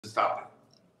Stop it.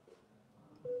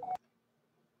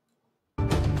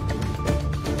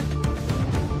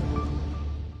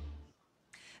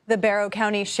 The Barrow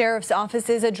County Sheriff's Office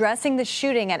is addressing the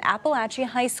shooting at Appalachia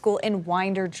High School in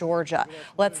Winder, Georgia.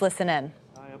 Let's listen in.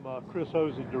 I am Chris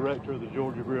Hosey, Director of the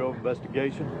Georgia Bureau of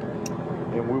Investigation,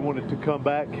 and we wanted to come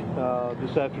back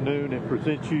this afternoon and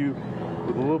present you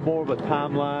with a little more of a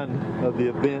timeline of the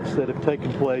events that have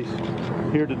taken place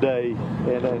here today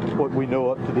and what we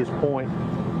know up to this point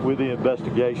with the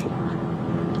investigation.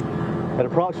 At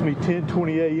approximately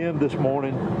 10:20 a.m. this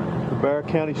morning, the Barrow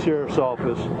County Sheriff's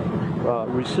Office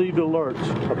received alerts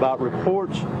about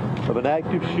reports of an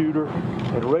active shooter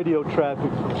and radio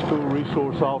traffic from school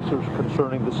resource officers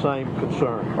concerning the same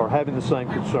concern, or having the same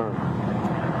concern.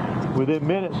 Within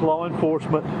minutes, law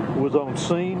enforcement was on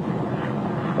scene,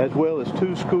 as well as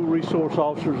 2 school resource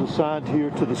officers assigned here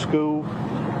to the school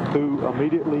who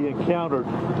immediately encountered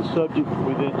the subject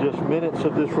within just minutes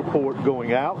of this report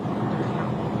going out.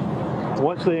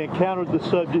 Once they encountered the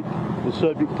subject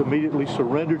immediately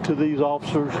surrendered to these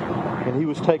officers, and he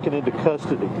was taken into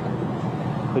custody.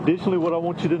 Additionally, what I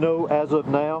want you to know as of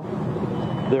now,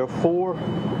 there are 4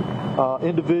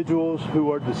 individuals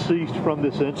who are deceased from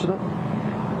this incident,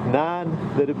 9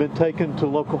 that have been taken to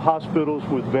local hospitals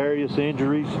with various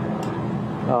injuries.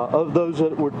 Of those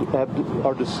that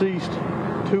are deceased,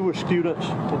 2 are students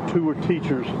and 2 are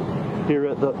teachers here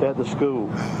at the school.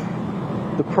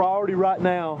 The priority right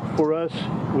now for us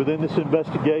within this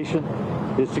investigation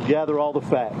is to gather all the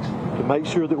facts, to make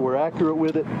sure that we're accurate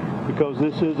with it, because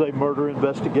this is a murder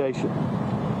investigation.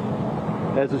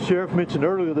 As the sheriff mentioned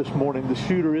earlier this morning, the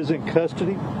shooter is in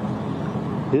custody.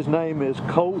 His name is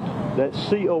Colt, that's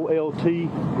C-O-L-T,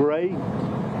 Gray.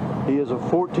 He is a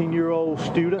 14-year-old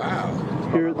student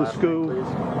here at the school,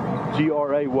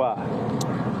 G-R-A-Y.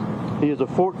 He is a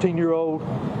 14-year-old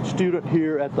student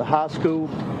here at the high school.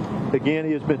 Again,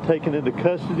 he has been taken into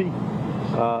custody.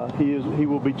 He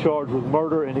will be charged with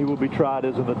murder, and he will be tried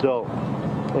as an adult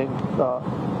and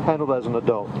handled as an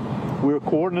adult. We're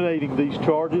coordinating these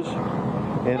charges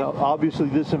and obviously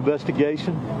this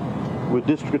investigation with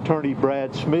District Attorney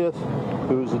Brad Smith,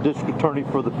 who is the District Attorney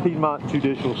for the Piedmont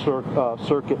Judicial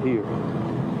Circuit here.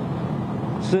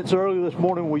 Since earlier this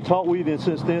morning when we talked with you and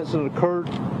since the incident occurred,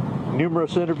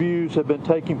 numerous interviews have been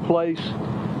taking place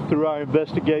through our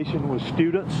investigation with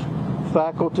students,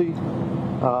 faculty,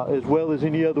 as well as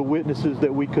any other witnesses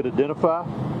that we could identify.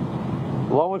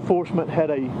 Law enforcement had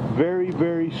a very,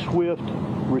 very swift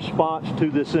response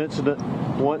to this incident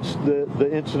once the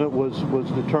incident was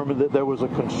determined that there was a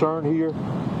concern here.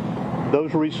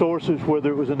 Those resources,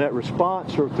 whether it was in that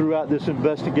response or throughout this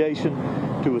investigation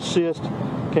to assist,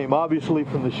 came obviously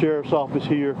from the Sheriff's Office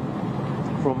here,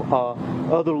 from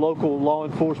other local law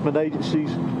enforcement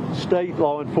agencies, state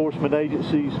law enforcement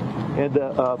agencies, and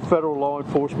federal law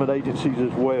enforcement agencies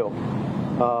as well.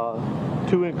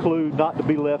 To include, not to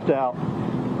be left out,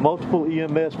 multiple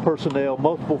EMS personnel,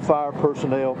 multiple fire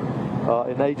personnel,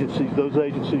 and agencies. Those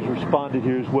agencies responded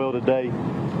here as well today,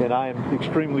 and I am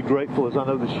extremely grateful, as I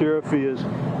know the sheriff is,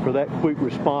 for that quick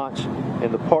response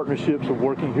and the partnerships of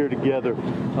working here together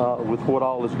with what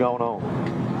all has gone on.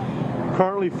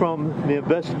 Currently, from the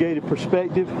investigative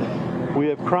perspective, we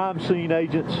have crime scene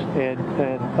agents and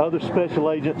other special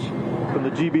agents from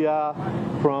the GBI,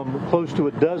 from close to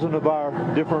a dozen of our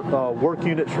different work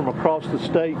units from across the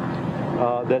state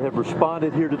that have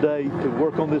responded here today to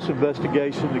work on this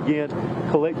investigation, again,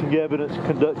 collecting evidence,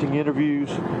 conducting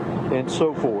interviews, and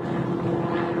so forth.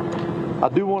 I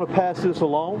do want to pass this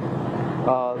along,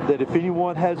 that if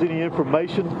anyone has any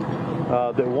information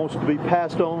that wants to be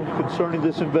passed on concerning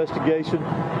this investigation,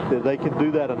 that they can do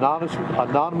that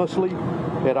anonymously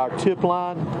at our tip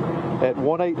line at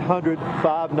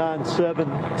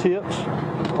 1-800-597-TIPS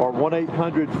or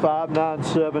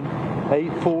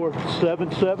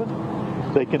 1-800-597-8477.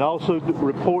 They can also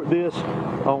report this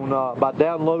on by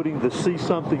downloading the See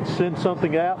Something, Send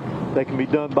Something app. That can be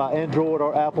done by Android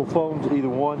or Apple phones, either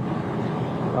one.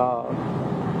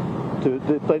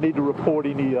 If they need to report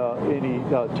any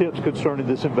tips concerning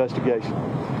this investigation.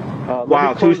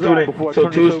 Wow, 2 students. So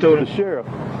 2 students.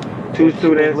 2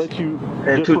 students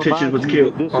and 2 teachers was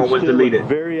killed or was deleted.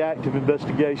 Very active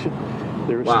investigation.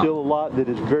 There is still a lot that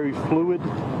is very fluid.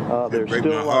 There's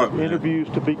still a lot of interviews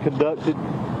to be conducted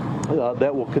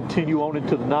that will continue on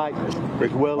into the night,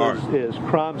 as well as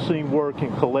crime scene work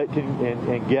and collecting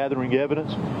and gathering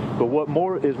evidence. But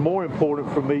what is more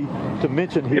important for me to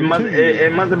mention here,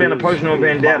 it must have been a personal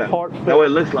vendetta. That's what it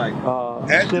looks like.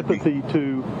 Sympathy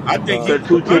to the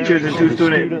two teachers and two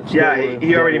students. Yeah,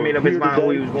 he already made up his mind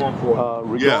who he was going for.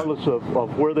 Regardless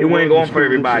of where they he were wasn't going for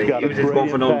everybody. He was just going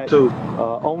for those two.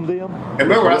 On them, and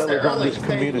remember as I said well as on earlier, this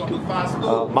community.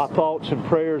 My thoughts and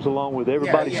prayers, along with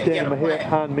everybody standing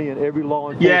behind me and every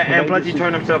law enforcement. Yeah, and plus he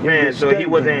turned himself in, so he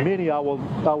wasn't. Many I will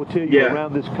tell you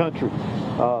around this country,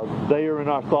 they are in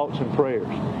our thoughts and prayers,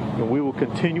 and we will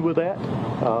continue with that.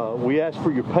 We ask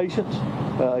for your patience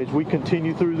as we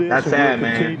continue through this. That's sad,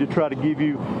 we'll continue to try to give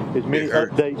you as many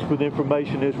updates with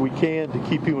information as we can to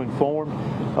keep you informed.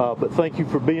 But thank you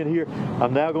for being here.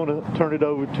 I'm now going to turn it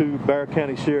over to Barrow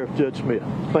County Sheriff Judge Smith.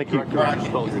 Thank you.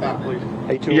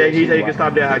 Yeah, he said you can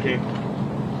stop there, Hakeem.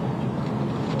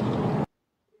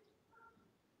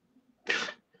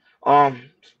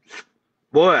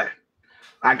 Boy,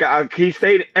 I keep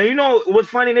stating, and you know what's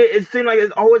funny? It seems like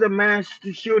it's always a mass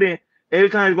shooting every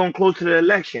time it's going close to the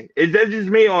election. Is that just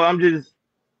me, or I'm just?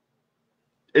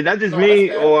 Is that just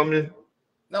me, or I'm just?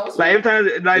 No, like every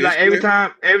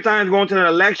time, every time it's going to the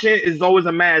election, it's always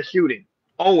a mass shooting.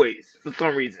 Always, for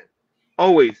some reason,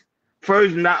 always.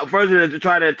 First is to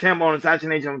try to attempt on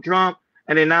assassination of Trump,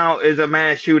 and then now is a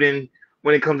mass shooting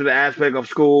when it comes to the aspect of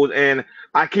schools. And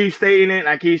I keep stating it.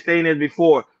 I keep stating it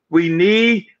before. We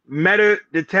need metal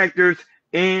detectors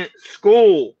in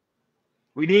school.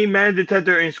 We need metal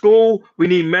detector in school. We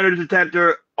need metal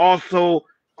detector also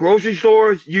grocery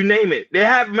stores. You name it. They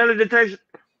have metal detectors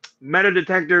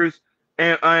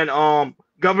and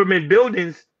government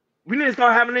buildings. We need to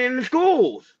start having it in the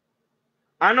schools.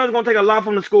 I know it's gonna take a lot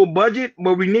from the school budget,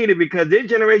 but we need it because this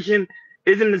generation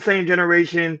isn't the same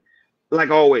generation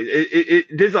like always.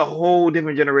 This is a whole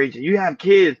different generation. You have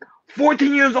kids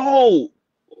 14 years old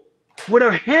with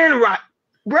a handwriting,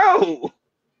 bro.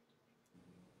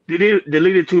 They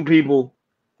deleted 2 people,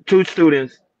 2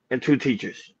 students, and 2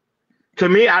 teachers. To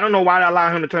me, I don't know why they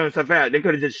allowed him to turn himself out. They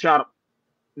could have just shot him.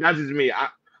 That's just me.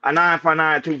 A 9 for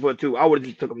 9, 2 for 2. I would have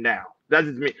just took him down. That's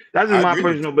just me. That's just my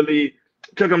personal belief.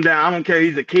 Took him down. I don't care.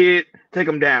 He's a kid. Take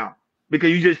him down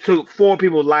because you just took 4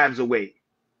 people's lives away.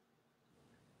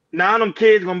 Now them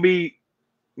kids gonna be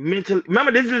mentally.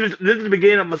 Remember, this is the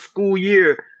beginning of a school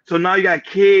year, so now you got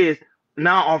kids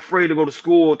now are afraid to go to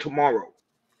school tomorrow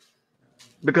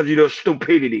because of your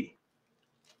stupidity.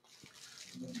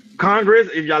 Congress,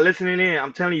 if y'all listening in,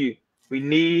 I'm telling you, we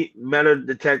need metal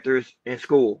detectors in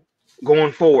school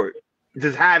going forward.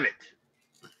 Just have it.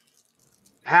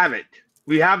 Have it.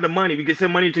 We have the money. We can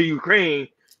send money to Ukraine.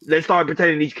 Let's start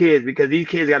protecting these kids because these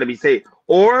kids got to be safe.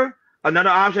 Or another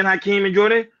option, Hakeem and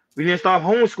Jordan, we need to start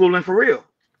homeschooling for real.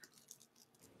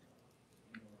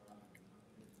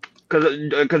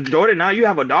 Because Jordan, now you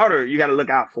have a daughter you got to look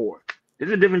out for. This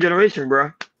is a different generation,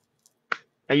 bro.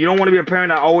 And you don't want to be a parent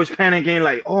that always panicking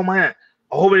like, oh man,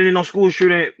 I hope there ain't no school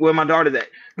shooting where my daughter's at.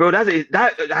 Bro,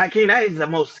 Hakeem, that is the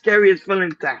most scariest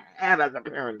feeling to have as a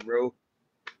parent, bro.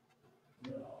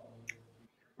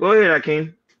 Go ahead,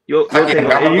 Hakeem. You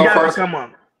gotta come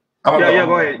on. Yeah,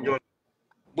 go ahead,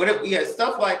 Jordan.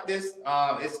 Stuff like this,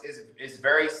 it's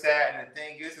very sad. And the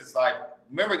thing is, it's like,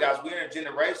 remember, guys, we're in a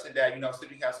generation that, since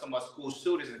we have so much school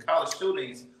shootings and college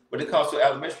shootings, when it comes to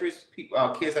elementary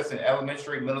kids that's in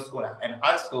elementary, middle school, and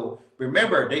high school,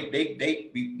 remember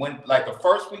when like the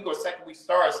first week or second week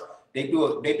starts, they do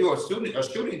a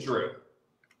shooting drill.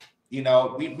 We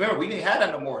didn't have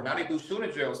that no more. Now they do shooting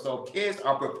drills, so kids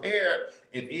are prepared.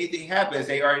 If anything happens,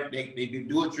 they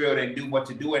do a drill and do what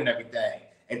to do and everything.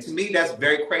 And to me, that's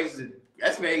very crazy.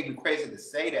 That's very crazy to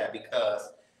say that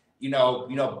because,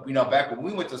 back when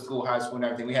we went to school, high school, and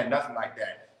everything, we had nothing like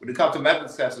that. When it comes to metal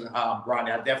detectors, Ronnie,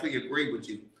 I definitely agree with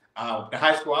you. The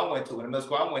high school I went to and the middle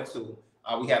school I went to,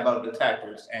 we had metal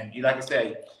detectors, and like I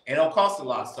said, it don't cost a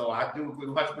lot. So I do agree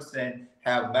 100%.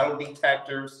 Have metal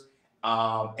detectors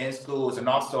in schools, and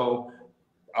also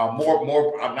more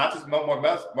not just more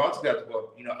detectors,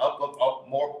 but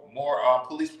more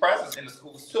police presence in the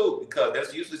schools too. Because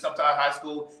there's usually sometimes high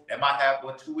school that might have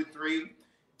 1, 2, or 3.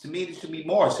 To me, it should be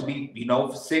more. It should be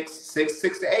 6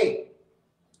 to 8.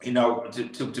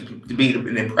 To be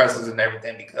in presence and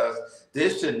everything, because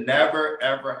this should never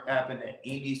ever happen in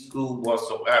any school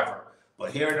whatsoever. But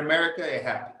here in America, it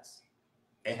happens.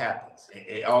 It happens.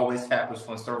 It always happens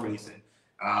for some reason.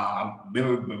 I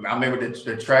remember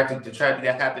the tragedy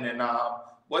that happened in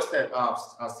what's that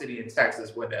city in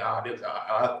Texas where there was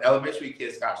elementary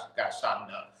kids got shot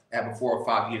up. That happened 4 or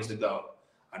 5 years ago.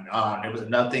 There was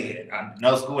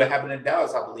another school that happened in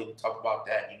Dallas, I believe. We talked about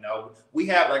that. We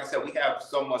have, like I said, we have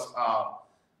so much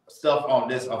stuff on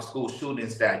this of school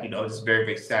shootings that it's very,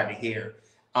 very sad to hear.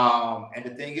 And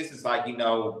the thing is like, you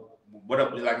know,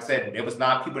 like I said, there was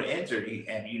 9 people injured,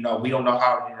 and you know, we don't know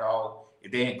how, you know,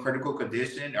 if they're in critical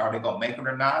condition, are they gonna make it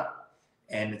or not?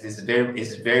 And it's very,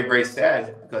 very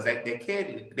sad because the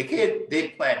kid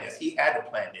did plan this. He had to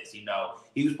plan this, you know.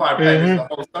 He was probably planning this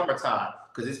the whole summertime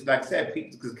because it's like I said,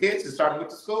 because kids are starting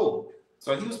to school,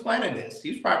 so he was planning this.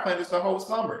 He was probably planning this the whole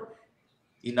summer.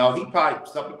 You know,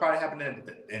 something probably happened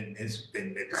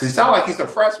because he sounded like he's a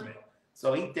freshman,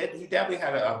 so he definitely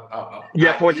had a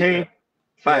 14.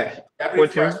 5. Definitely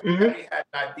 14. freshman. Definitely had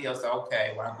an idea. So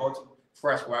okay, when I go to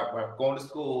when I'm going to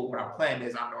school, when I'm playing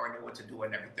this, I already know what to do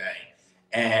and everything.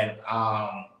 And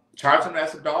charging him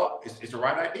as an adult is the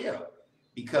right idea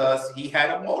because he had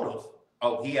a motive.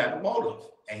 Oh, he had a motive,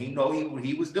 and he know what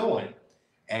he was doing,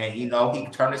 and you know he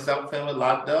turned himself in and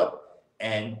locked up.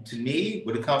 And to me,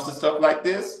 when it comes to stuff like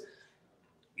this,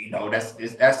 you know,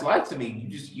 that's life to me.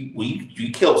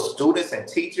 You kill students and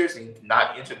teachers and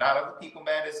not injure not other people,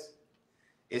 man.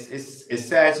 It's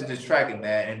sad and distracting,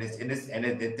 man. And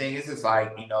the thing is, it's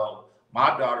like, you know,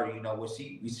 my daughter, you know, when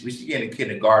she get in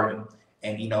kindergarten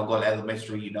and, you know, go to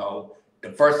elementary, you know,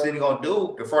 the first thing they're gonna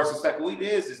do, the first and second week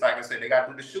is like I said, they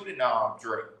gotta do the shooting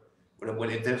drill.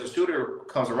 If there's a shooter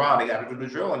comes around, they gotta do the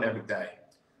drill and everything.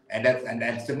 And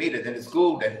that's to me, that in the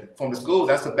school, that from the schools,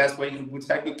 that's the best way you can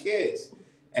protect your kids.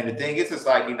 And the thing is, it's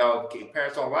like, you know,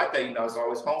 parents don't like that, you know, it's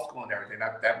always homeschooling and everything.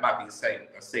 That might be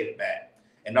a safe bet.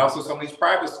 And also some of these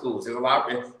private schools, there's a lot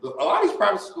of these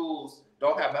private schools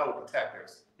don't have metal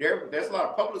detectors. There's a lot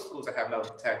of public schools that have metal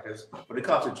detectors. When it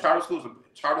comes to charter schools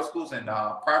and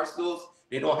private schools,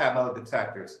 they don't have metal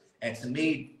detectors. And to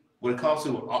me, when it comes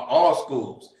to all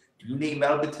schools, you need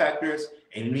metal detectors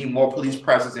and you need more police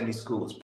presence in these schools.